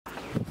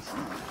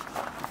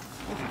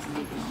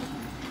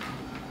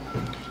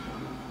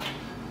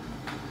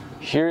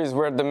Here is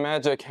where the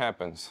magic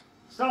happens.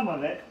 Some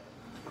of it.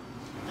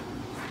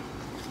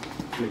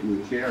 Taking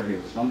the chair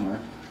here somewhere.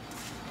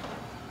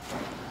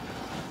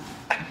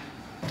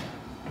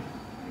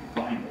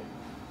 Find it.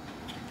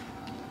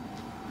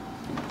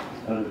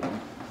 Other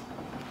than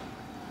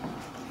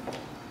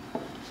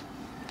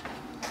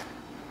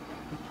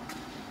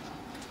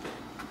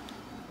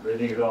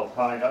everything is all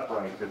tied up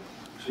right, because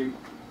she's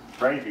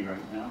crazy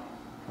right now.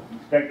 I'm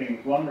expecting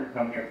a plumber to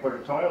come here and put a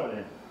toilet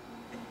in.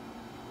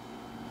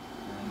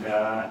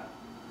 And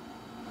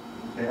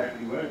they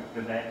actually would,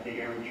 because I had to take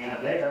everything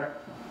out there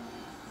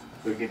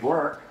so it could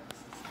work.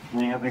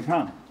 And they haven't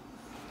come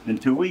in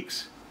 2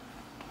 weeks.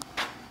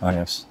 Oh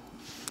yes,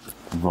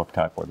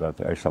 rooftop was out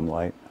there, some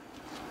light.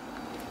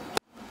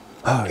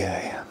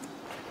 Okay.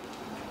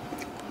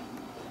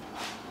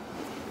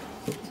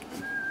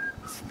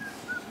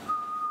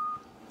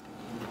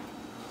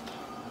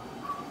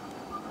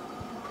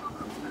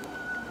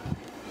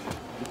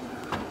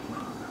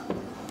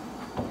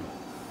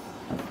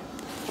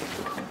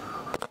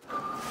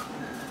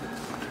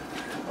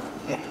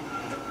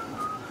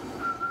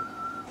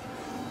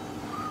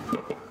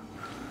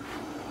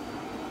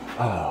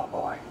 Oh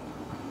boy.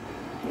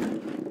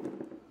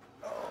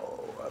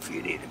 Oh, if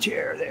you need a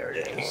chair, there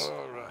it is.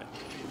 All right.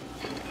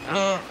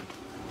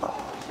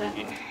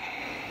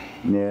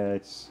 Yeah,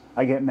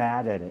 I get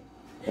mad at it.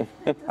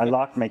 I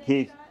locked my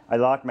keys. I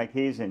locked my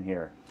keys in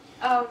here.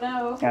 Oh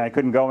no. And I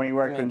couldn't go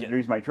anywhere, I couldn't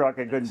use my truck,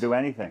 I couldn't do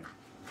anything.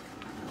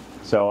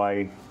 So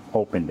I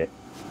opened it.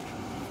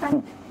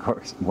 Of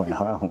course,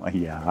 well,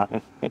 yeah.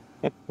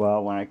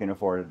 Well, when I can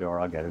afford a door,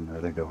 I'll get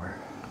another door.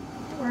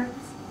 Works.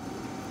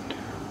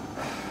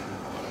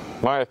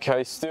 Mike,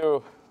 I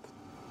still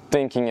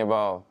thinking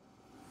about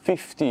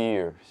 50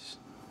 years.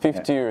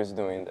 50 years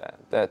doing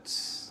that.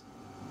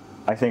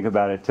 I think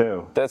about it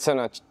too. That's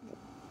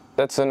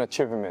an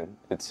achievement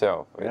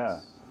itself. Yeah.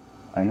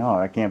 I know,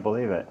 I can't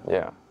believe it.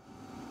 Yeah.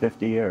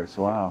 50 years,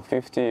 wow.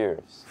 50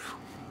 years.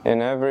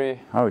 And I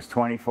was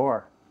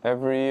 24.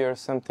 every year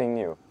something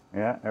new.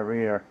 Yeah, every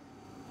year.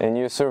 And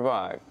you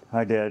survived.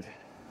 I did.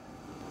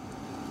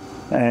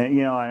 And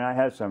you know, and I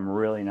had some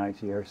really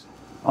nice years.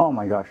 Oh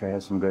my gosh, I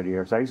had some good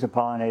years. I used to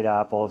pollinate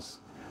apples.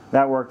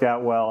 That worked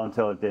out well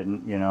until it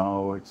didn't, you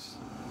know.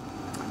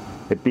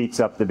 It beats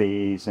up the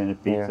bees, and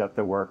it beats up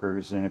the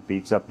workers, and it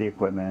beats up the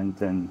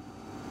equipment, and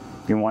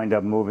you wind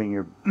up moving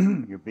your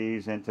your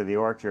bees into the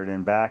orchard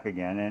and back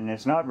again, and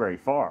it's not very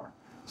far.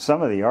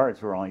 Some of the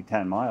yards were only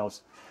 10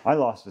 miles. I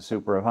lost a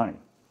super of honey.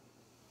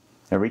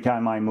 Every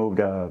time I moved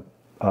a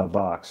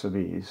box of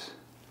bees,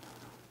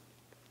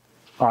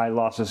 I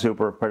lost a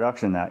super of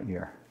production that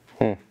year.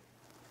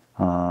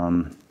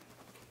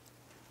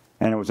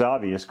 And it was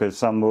obvious because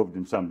some moved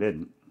and some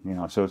didn't, you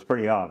know, so it's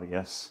pretty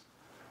obvious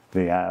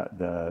the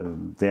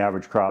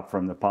average crop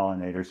from the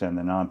pollinators and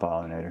the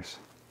non-pollinators.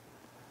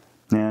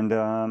 And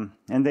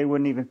they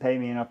wouldn't even pay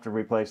me enough to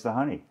replace the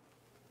honey.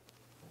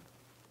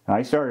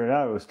 I started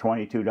out, it was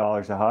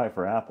 $22 a hive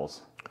for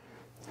apples.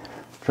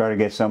 Try to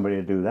get somebody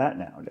to do that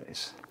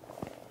nowadays.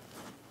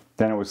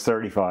 Then it was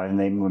 35, and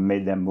they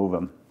made them move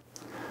them.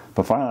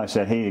 But finally I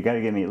said, hey, you got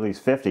to give me at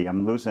least 50.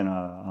 I'm losing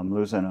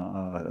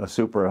a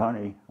super of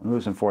honey. I'm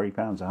losing 40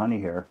 pounds of honey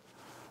here.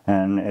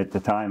 And at the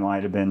time, it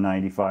might have been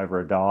 95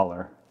 or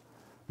 $1.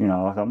 You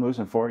know, if I'm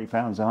losing 40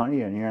 pounds of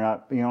honey and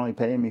you're only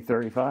paying me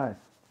 35,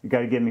 you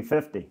got to give me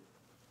 50.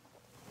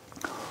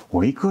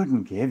 We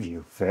couldn't give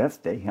you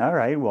 50. All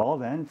right, well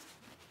then,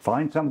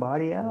 find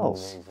somebody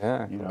else.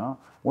 Exactly. You know,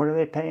 what are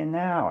they paying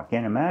now? I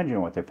can't imagine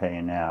what they're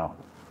paying now.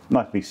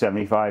 Must be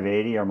 75,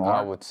 80 or more.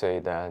 I would say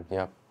that,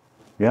 yep.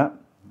 Yep.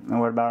 And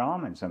what about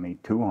almonds? I mean,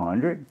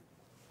 200?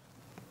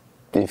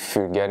 If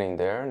you're getting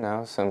there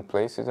now, some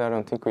places, I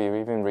don't think we've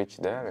even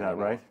reached there. Is that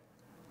right?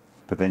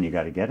 But then you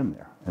got to get them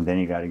there, and then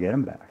you got to get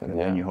them back, and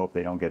then you hope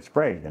they don't get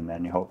sprayed, and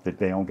then you hope that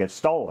they don't get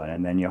stolen,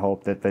 and then you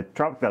hope that the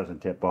truck doesn't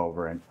tip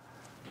over.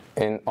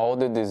 And all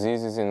the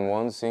diseases in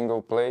one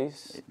single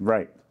place?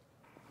 Right.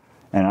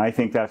 And I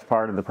think that's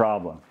part of the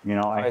problem. You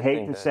know, I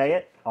hate to say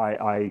it.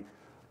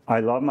 I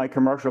love my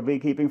commercial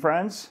beekeeping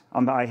friends.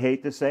 I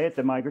hate to say it,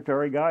 the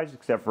migratory guys,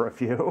 except for a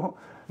few,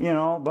 you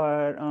know,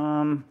 but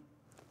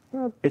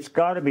it's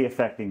got to be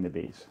affecting the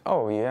bees.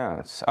 Oh,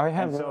 yes. I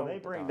have. And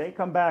so they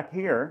come back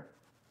here,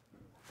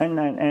 and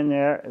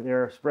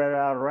they're spread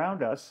out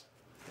around us.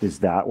 Is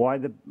that why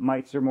the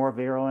mites are more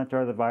virulent,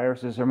 or the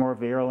viruses are more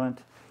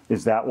virulent?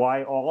 Is that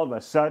why all of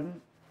a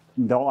sudden,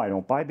 no, I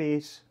don't buy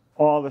bees,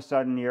 all of a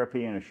sudden the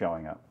European is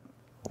showing up?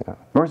 Yeah.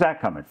 Where's that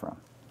coming from?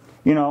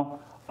 You know,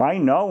 I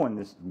know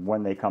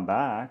when they come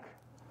back,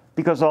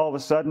 because all of a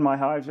sudden my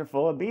hives are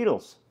full of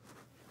beetles.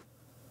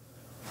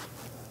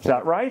 Is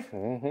that right?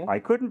 Mm-hmm. I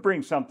couldn't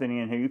bring something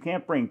in here. You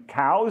can't bring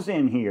cows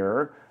in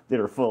here that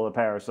are full of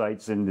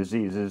parasites and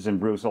diseases and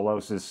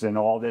brucellosis and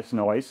all this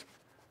noise.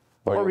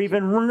 Or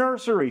even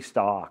nursery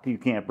stock. You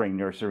can't bring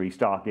nursery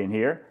stock in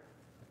here.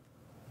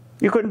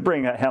 You couldn't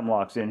bring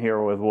hemlocks in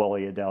here with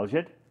woolly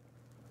adelgid.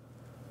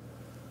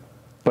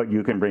 But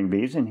you can bring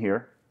bees in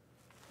here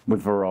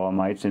with varroa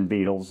mites and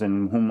beetles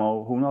and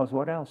who knows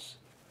what else.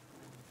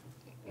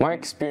 My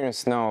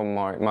experience now,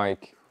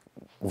 Mike,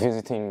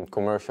 visiting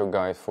commercial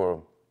guys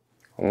for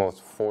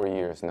almost 4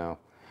 years now,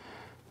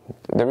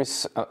 there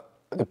is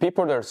the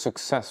people that are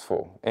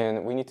successful,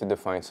 and we need to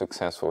define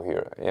successful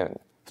here. And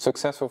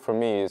successful for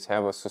me is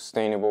have a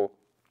sustainable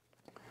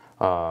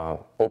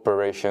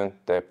operation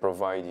that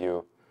provide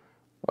you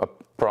a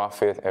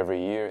profit every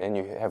year, and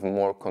you have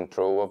more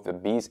control of the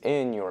bees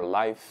in your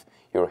life.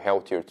 You're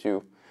healthier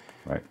too.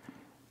 Right.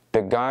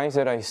 The guys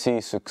that I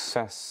see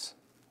success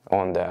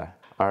on that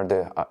are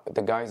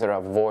the guys that are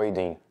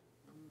avoiding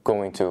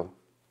going to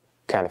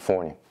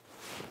California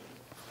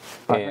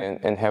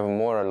and have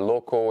more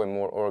local and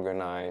more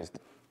organized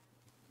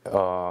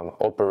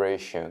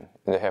operation.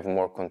 They have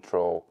more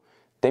control.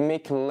 They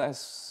make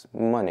less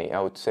money,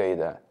 I would say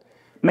that.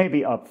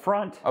 Maybe up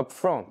front. Up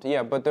front,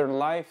 yeah, but their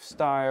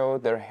lifestyle,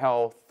 their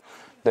health,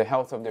 the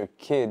health of their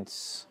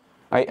kids,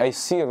 I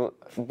see a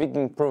big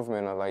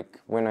improvement like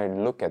when I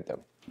look at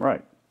them.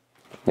 Right.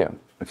 Yeah.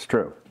 It's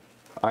true.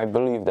 I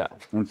believe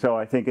that. And so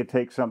I think it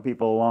takes some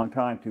people a long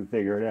time to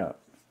figure it out.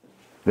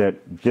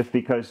 That just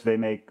because they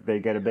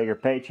get a bigger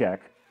paycheck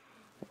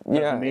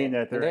doesn't mean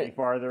that they're any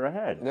farther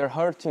ahead. They're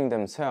hurting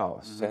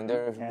themselves, and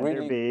they're really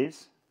their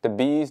bees. The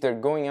bees. They're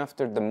going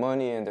after the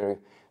money, and they're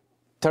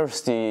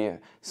thirsty.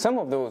 Some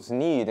of those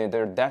need, and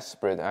they're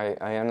desperate.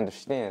 I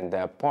understand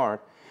that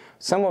part.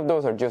 Some of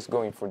those are just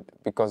going for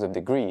because of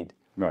the greed.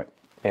 Right.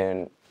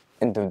 And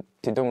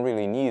they don't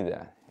really need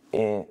that.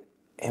 And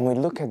we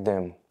look at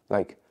them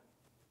like,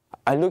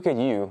 I look at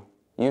you.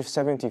 You're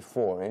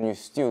 74 and you're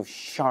still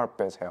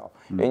sharp as hell,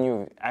 and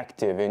you're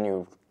active and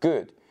you're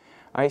good.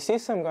 I see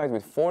some guys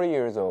with 40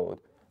 years old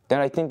that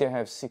I think they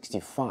have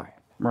 65.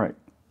 Right.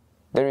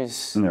 And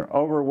they're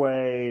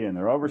overweight and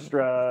they're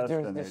overstressed they're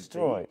and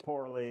destroyed. They eat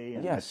poorly.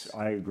 And Yes,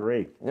 I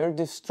agree. They're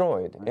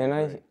destroyed,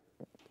 I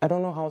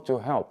don't know how to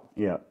help.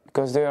 Yeah.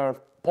 Because they are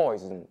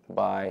poisoned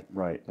by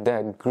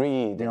that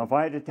greed. You know, if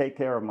I had to take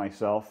care of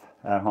myself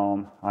at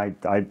home,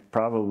 I'd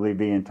probably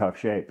be in tough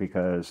shape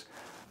because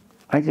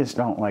I just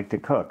don't like to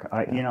cook.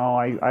 I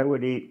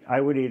would eat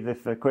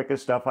the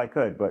quickest stuff I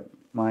could, but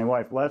my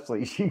wife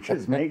Leslie, she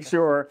just makes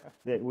sure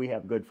that we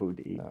have good food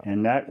to eat,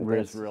 and that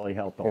has really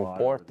helped a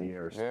lot over the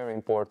years. Very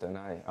important.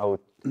 I would.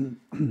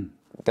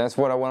 That's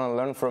what I want to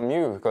learn from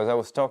you, because I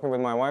was talking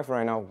with my wife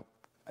right now.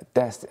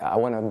 I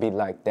want to be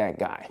like that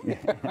guy.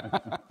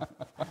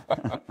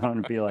 I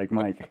want to be like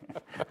Mike.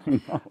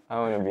 I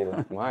want to be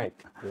like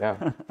Mike.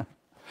 Yeah.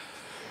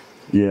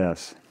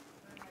 Yes.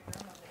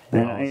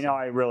 And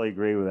I really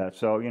agree with that.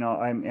 So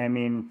I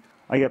mean,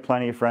 I get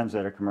plenty of friends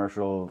that are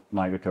commercial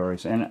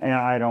migratories, and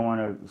I don't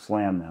want to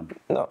slam them.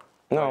 No.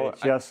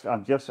 It's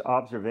just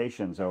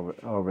observations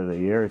over the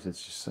years.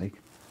 It's just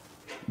like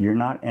you're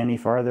not any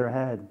farther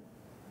ahead,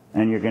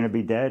 and you're going to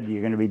be dead.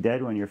 You're going to be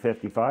dead when you're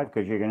 55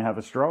 because you're going to have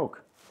a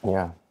stroke.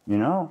 Yeah.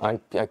 I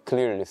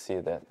clearly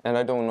see that, and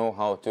I don't know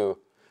how to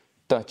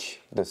touch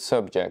the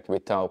subject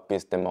without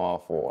piss them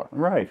off or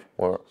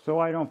so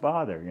I don't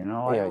bother.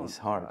 It's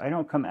hard. I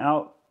don't come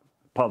out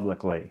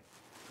publicly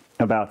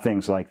about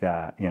things like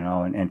that,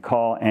 and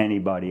call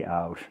anybody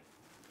out.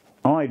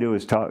 All I do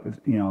is talk,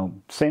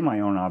 say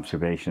my own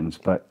observations,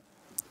 but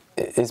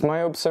it's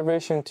my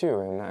observation too,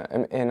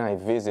 and I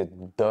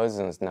visit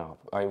dozens now.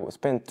 I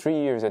spent 3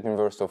 years at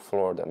University of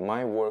Florida.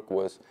 My work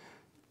was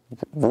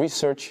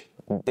research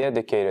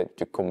dedicated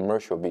to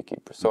commercial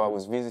beekeepers. So I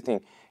was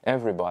visiting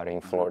everybody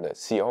in Florida,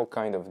 see all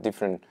kind of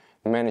different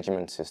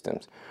management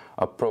systems,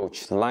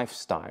 approach,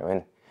 lifestyle,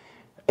 and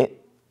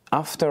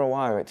after a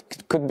while,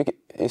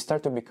 it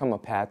started to become a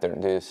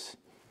pattern.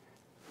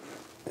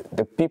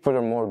 The people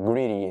are more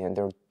greedy and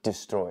they're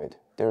destroyed.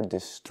 They're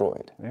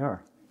destroyed. They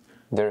are.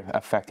 They're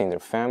affecting their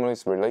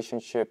families,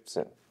 relationships,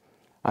 and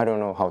I don't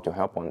know how to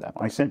help on that.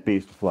 I sent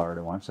bees to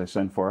Florida once. I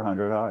sent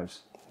 400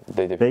 hives.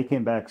 They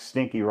came back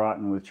stinky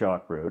rotten with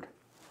chalk brood.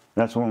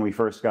 That's when we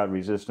first got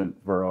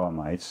resistant Varroa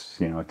mites,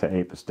 to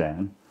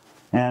Apistan.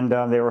 And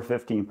they were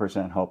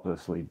 15%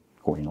 hopelessly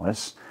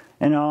queenless,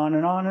 and on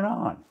and on and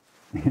on.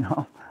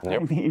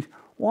 Yep. I mean,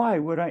 why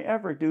would I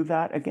ever do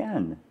that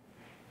again?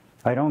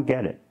 I don't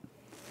get it.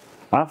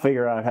 I'll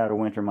figure out how to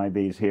winter my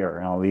bees here,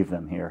 and I'll leave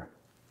them here.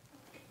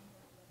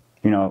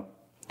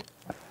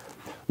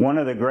 One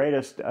of the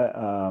greatest,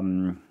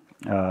 one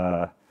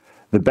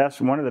of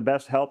the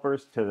best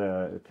helpers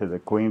to the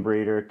queen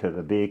breeder, to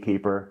the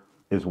beekeeper,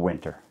 is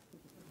winter,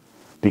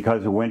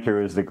 because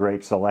winter is the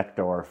great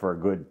selector for a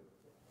good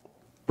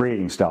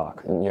breeding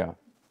stock. Yeah.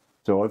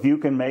 So if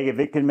it can make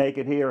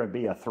it here and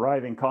be a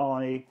thriving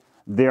colony,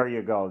 there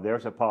you go.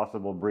 There's a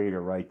possible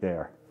breeder right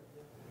there.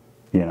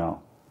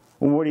 Well,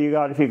 what do you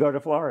got if you go to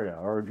Florida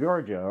or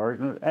Georgia or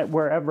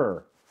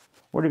wherever?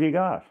 What have you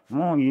got?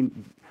 Well,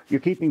 you're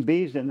keeping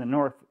bees in the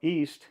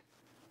Northeast.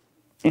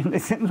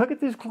 Look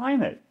at this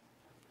climate.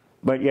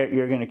 But yet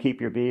you're going to keep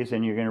your bees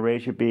and you're going to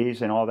raise your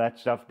bees and all that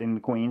stuff in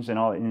Queens and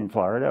all in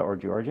Florida or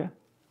Georgia.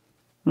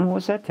 Well,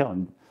 what's that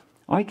telling?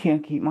 I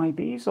can't keep my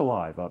bees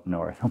alive up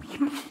north.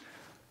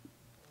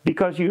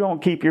 Because you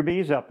don't keep your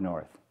bees up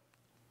north.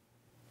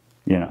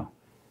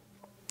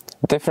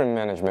 Different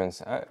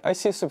managements. I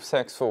see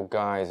successful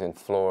guys in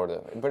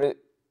Florida, but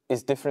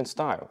it's different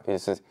style.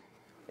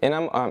 And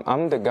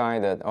I'm the guy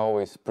that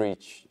always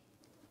preach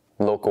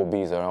local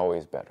bees are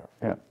always better.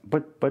 Yeah,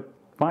 but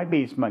my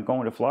bees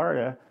going to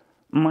Florida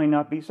might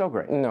not be so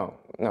great. No.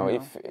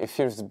 If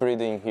you're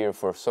breeding here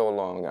for so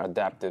long,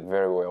 adapted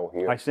very well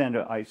here. I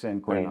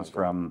send queens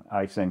from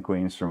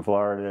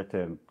Florida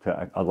to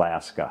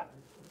Alaska,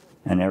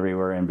 and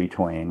everywhere in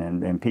between,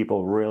 and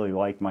people really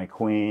like my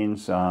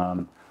queens.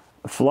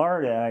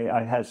 Florida,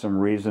 I had some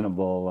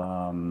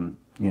reasonable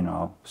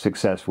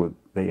success with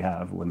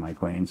my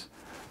queens.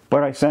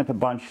 But I sent a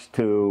bunch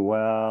to,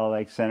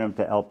 I sent them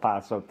to El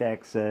Paso,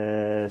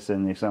 Texas,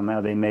 and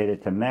somehow they made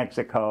it to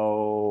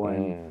Mexico,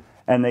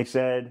 and they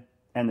said,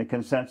 and the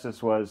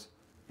consensus was,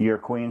 your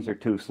queens are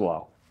too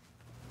slow.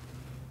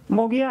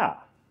 Well, yeah,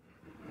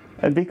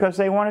 because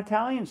they want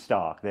Italian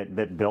stock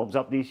that builds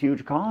up these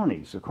huge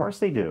colonies. Of course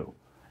they do,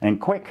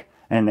 and quick,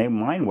 and they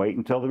might wait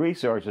until the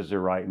resources are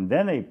right, and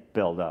then they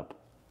build up.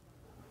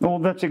 Well,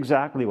 that's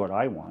exactly what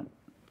I want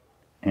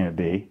in a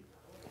bee.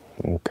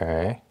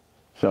 Okay.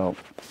 So,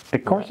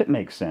 of course it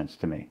makes sense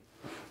to me.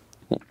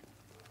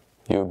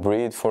 You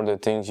breed for the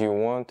things you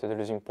want that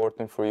is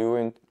important for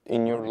you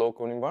in your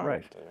local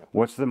environment.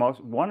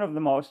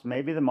 Right.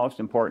 Maybe the most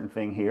important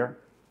thing here,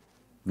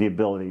 the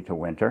ability to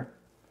winter.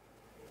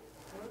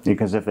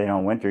 Because if they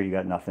don't winter, you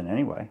got nothing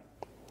anyway.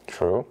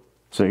 True.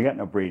 So you got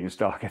no breeding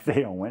stock if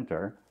they don't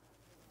winter.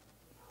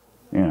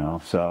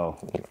 So,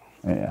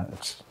 yeah.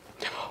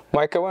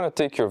 Mike, I want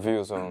to take your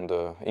views on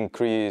the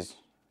increased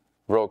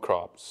row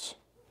crops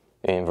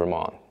in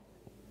Vermont.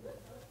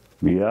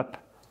 Yep.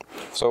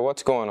 So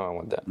what's going on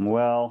with that?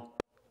 Well,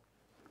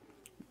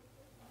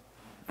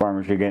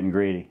 farmers are getting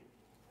greedy.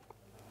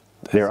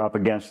 They're up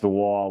against the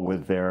wall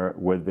with their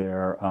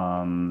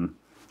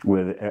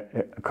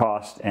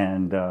cost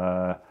and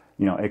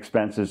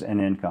expenses and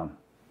income.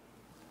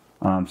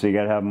 So you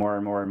got to have more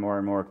and more and more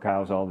and more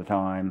cows all the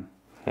time,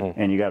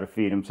 and you got to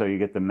feed them so you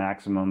get the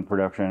maximum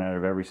production out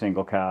of every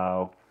single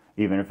cow,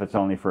 even if it's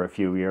only for a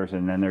few years,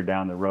 and then they're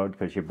down the road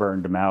because you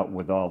burned them out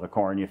with all the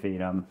corn you feed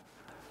them.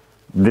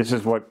 This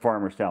is what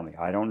farmers tell me.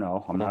 I don't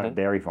know. I'm not a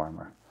dairy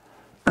farmer.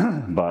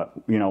 But,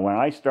 when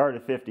I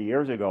started 50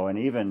 years ago, and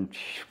even,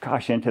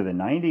 into the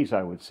 90s,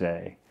 I would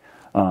say,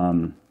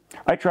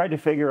 I tried to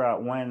figure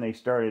out when they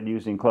started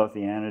using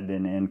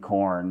clothianidin in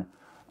corn,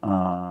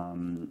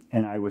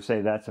 and I would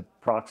say that's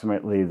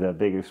approximately the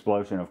big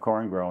explosion of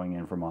corn growing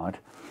in Vermont.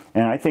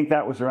 And I think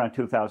that was around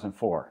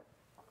 2004.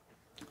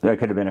 That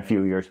could have been a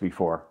few years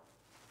before.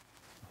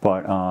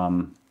 But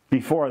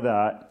before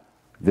that,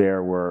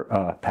 there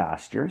were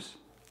pastures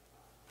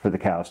for the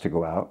cows to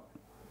go out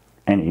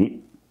and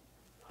eat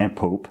and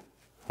poop.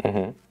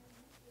 And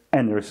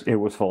it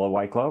was full of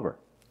white clover.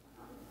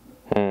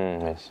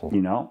 I see.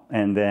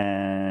 And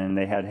then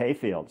they had hay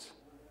fields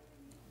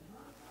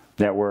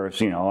that were,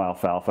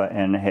 alfalfa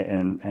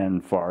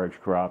and forage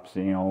crops,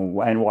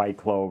 and white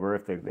clover.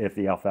 If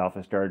the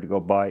alfalfa started to go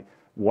by,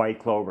 white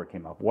clover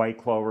came up. White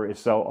clover is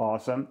so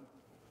awesome.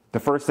 The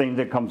first thing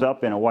that comes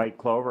up in a white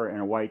clover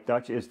and a white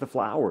Dutch is the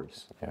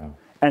flowers. Yeah.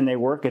 And they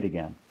work it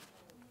again.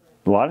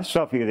 A lot of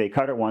stuff here, they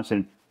cut it once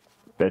and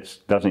it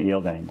doesn't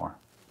yield anymore.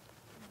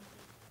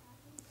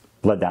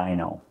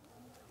 Ladino,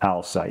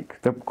 Alsike,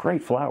 they're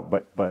great flower,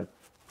 but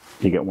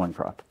you get one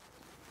crop.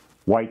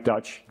 White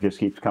Dutch just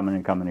keeps coming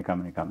and coming and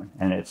coming and coming,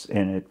 and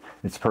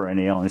it's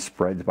perennial and it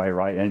spreads by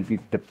right, and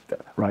the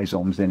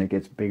rhizomes in it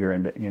gets bigger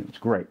and it's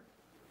great.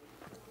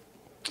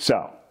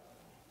 So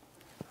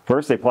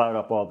first they plowed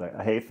up all the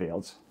hay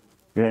fields,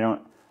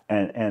 to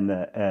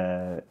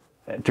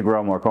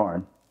grow more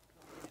corn,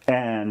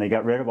 and they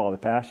got rid of all the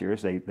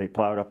pastures. They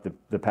plowed up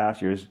the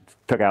pastures,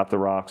 took out the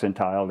rocks and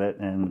tiled it,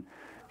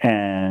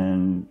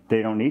 and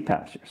they don't need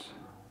pastures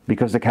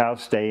because the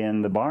cows stay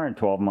in the barn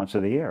 12 months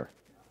of the year.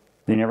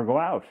 They never go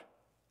out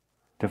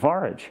to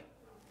forage.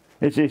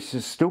 It's just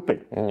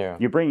stupid. Yeah.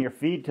 You bring your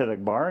feed to the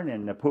barn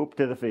and the poop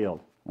to the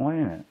field. Wait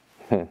a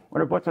minute.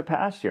 What's a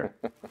pasture?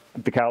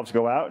 The cows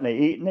go out and they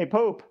eat and they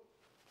poop.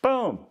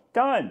 Boom,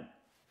 done.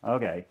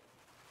 Okay.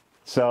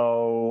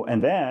 So,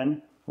 and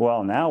then,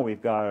 now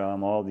we've got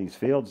all these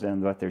fields,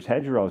 but there's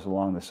hedgerows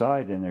along the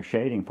side, and they're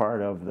shading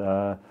part of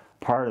the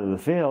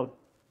field.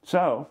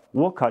 So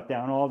we'll cut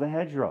down all the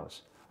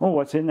hedgerows. Well,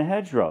 what's in the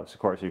hedgerows? Of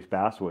course, there's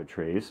basswood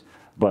trees,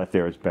 but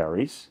there's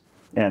berries,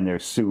 and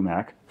there's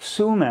sumac.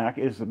 Sumac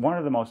is one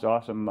of the most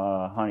awesome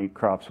honey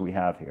crops we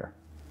have here.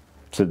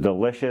 It's a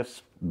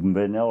delicious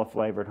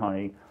vanilla-flavored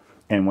honey,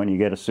 and when you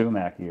get a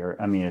sumac here,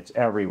 it's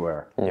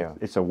everywhere. Yeah.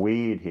 It's a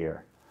weed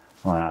here.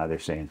 Well, now they're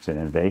saying it's an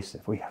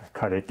invasive. We got to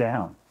cut it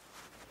down.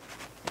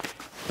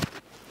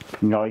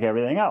 Like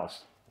everything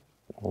else.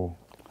 So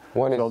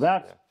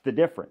that's the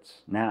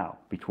difference now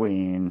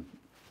between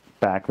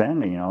back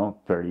then,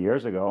 30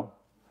 years ago,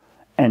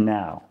 and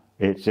now.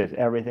 It's just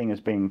everything is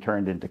being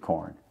turned into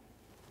corn.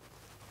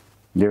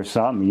 There's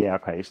some,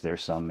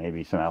 there's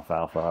maybe some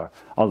alfalfa,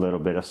 a little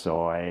bit of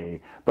soy,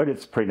 but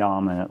it's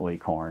predominantly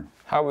corn.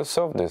 How we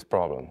solve this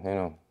problem?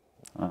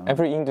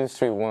 Every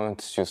industry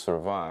wants to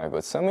survive,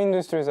 but some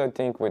industries, I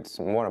think, it's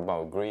more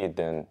about greed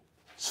than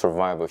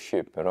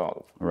survivorship at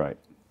all. Right.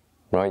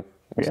 Right?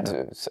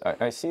 Yeah.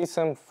 I see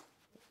some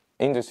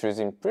industries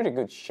in pretty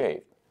good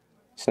shape.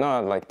 It's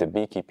not like the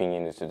beekeeping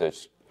industry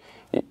that's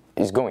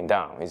is going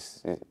down.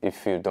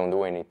 If you don't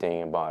do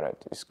anything about it,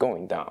 it's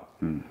going down.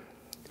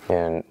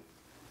 And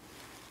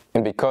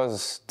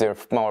because they're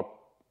more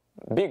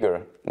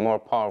bigger, more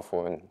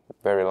powerful, and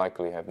very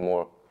likely have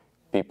more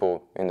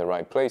people in the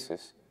right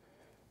places,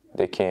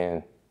 they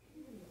can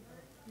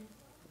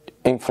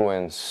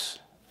influence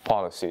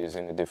policies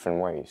in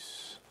different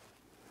ways.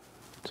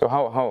 So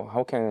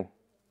how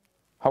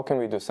can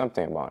we do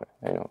something about it?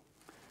 You know,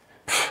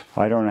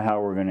 I don't know how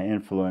we're going to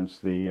influence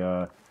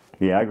the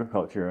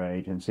agriculture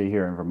agency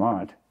here in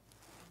Vermont.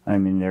 I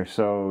mean, they're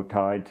so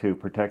tied to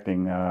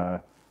protecting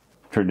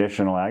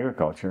traditional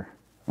agriculture,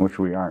 which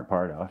we aren't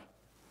part of.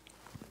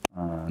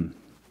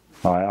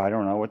 I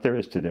don't know what there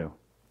is to do.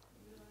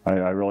 I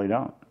really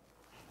don't.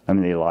 I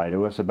mean, they lie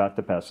to us about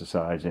the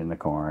pesticides in the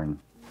corn.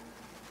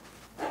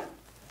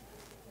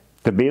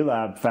 The Bee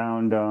Lab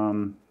found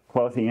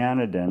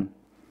clothianidin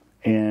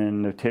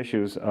in the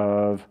tissues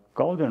of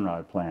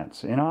goldenrod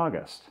plants in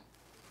August.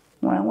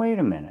 Well, wait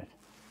a minute.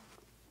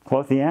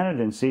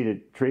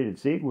 Clothianidin treated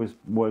seed was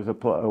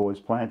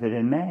planted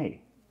in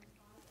May.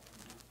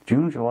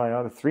 June, July,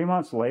 August, 3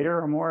 months later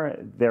or more,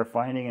 they're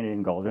finding it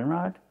in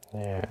goldenrod.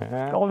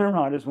 yeah.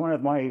 Goldenrod is one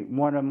of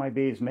my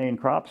bees' main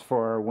crops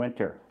for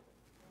winter.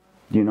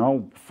 You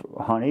know,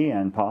 honey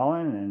and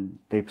pollen, and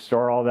they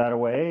store all that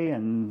away,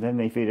 and then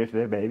they feed it to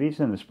their babies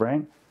in the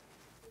spring.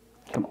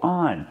 Come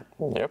on.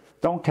 Yep.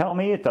 Don't tell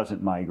me it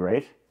doesn't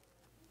migrate.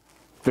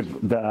 The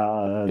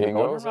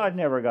goldenrod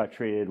never got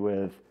treated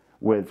with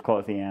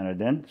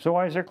clothianidin, so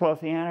why is there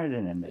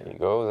clothianidin in there? It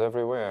goes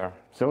everywhere.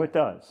 So it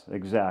does,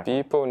 exactly.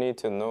 People need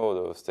to know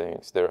those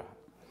things. They're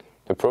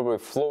probably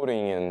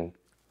floating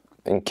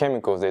in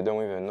chemicals they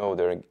don't even know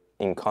they're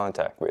in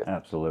contact with.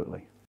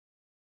 Absolutely.